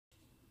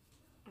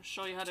I'll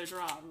show you how to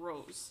draw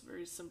rows,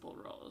 very simple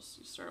rows.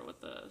 You start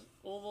with the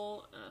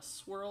oval and a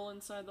swirl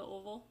inside the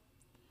oval,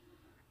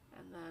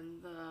 and then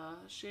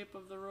the shape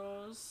of the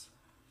rose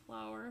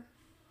flower,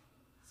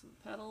 some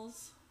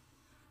petals.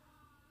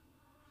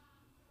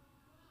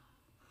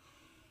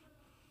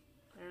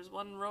 There's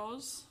one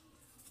rose.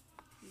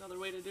 Another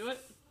way to do it,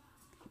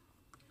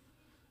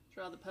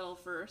 draw the petal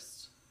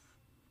first,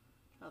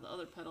 draw the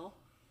other petal,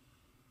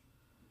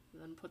 and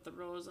then put the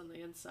rose on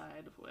the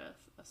inside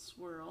with a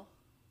swirl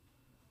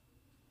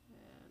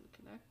and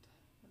connect,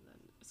 and then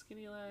a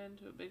skinny line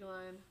to a big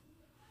line,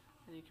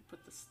 and you can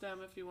put the stem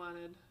if you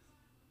wanted,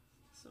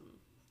 some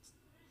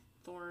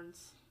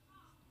thorns.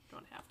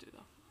 Don't have to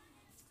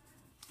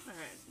though.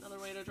 Alright, another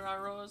way to draw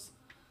a rose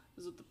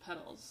is with the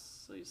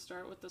petals. So you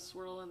start with the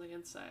swirl on the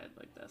inside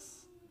like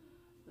this.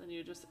 Then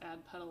you just add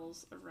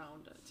petals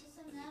around it,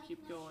 and you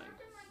keep going.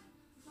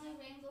 My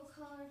rainbow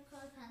colored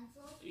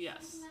pencil.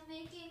 Yes. Am I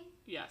making?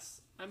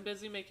 Yes. I'm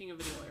busy making a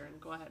video, Erin.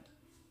 Go ahead.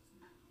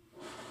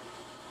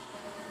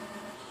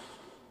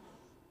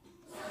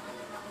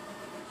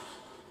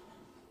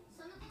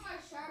 Some of them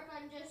are sharp.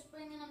 I'm just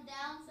bringing them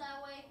down so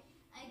that way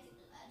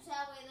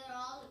they're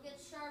all get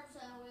sharp. So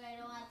that way I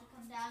don't have to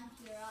come down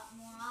here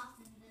more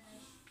often than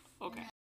I. Okay.